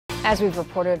As we've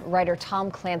reported, writer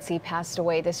Tom Clancy passed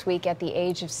away this week at the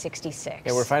age of 66.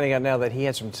 And we're finding out now that he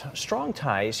had some strong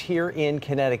ties here in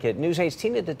Connecticut. News 8's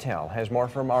Tina Detel has more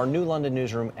from our New London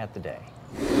newsroom at the Day.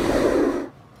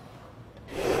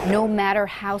 No matter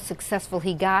how successful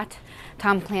he got,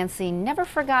 Tom Clancy never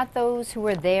forgot those who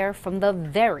were there from the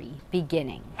very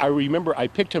beginning. I remember I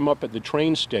picked him up at the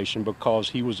train station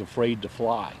because he was afraid to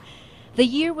fly. The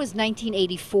year was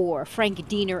 1984. Frank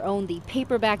Diener owned the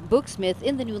paperback booksmith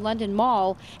in the New London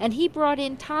Mall, and he brought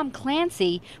in Tom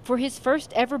Clancy for his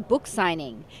first ever book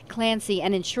signing. Clancy,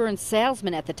 an insurance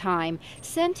salesman at the time,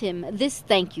 sent him this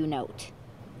thank you note.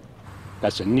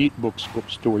 That's a neat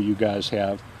bookstore you guys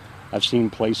have. I've seen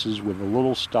places with a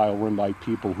little style run by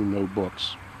people who know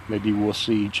books. Maybe we'll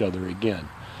see each other again.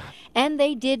 And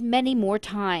they did many more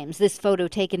times. This photo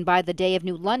taken by the Day of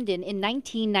New London in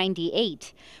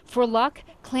 1998. For luck,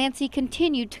 Clancy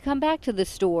continued to come back to the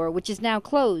store, which is now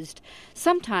closed,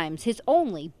 sometimes his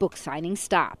only book signing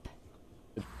stop.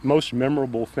 The most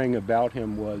memorable thing about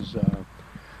him was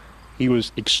he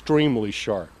was extremely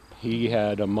sharp. He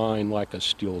had a mind like a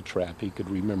steel trap. He could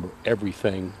remember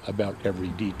everything about every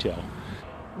detail.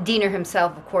 Diener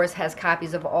himself, of course, has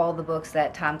copies of all the books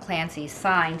that Tom Clancy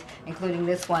signed, including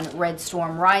this one, Red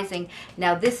Storm Rising.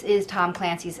 Now, this is Tom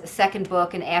Clancy's second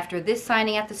book, and after this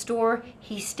signing at the store,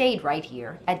 he stayed right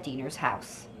here at Diener's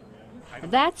house.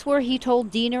 That's where he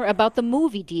told Diener about the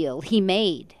movie deal he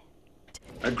made.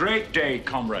 A great day,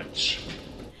 comrades.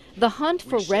 The Hunt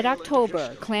for Red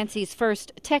October, Clancy's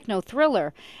first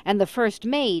techno-thriller, and the first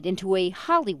made into a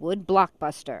Hollywood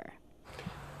blockbuster.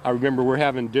 I remember we're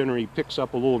having dinner, he picks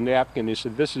up a little napkin, he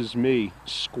said, "This is me,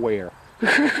 square."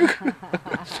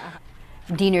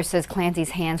 Diener says Clancy's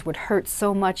hands would hurt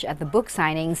so much at the book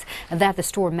signings that the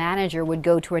store manager would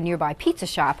go to a nearby pizza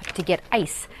shop to get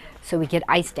ice so he could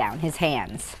ice down his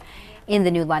hands. In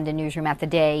the New London newsroom at the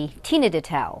Day, Tina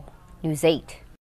Detel, News 8.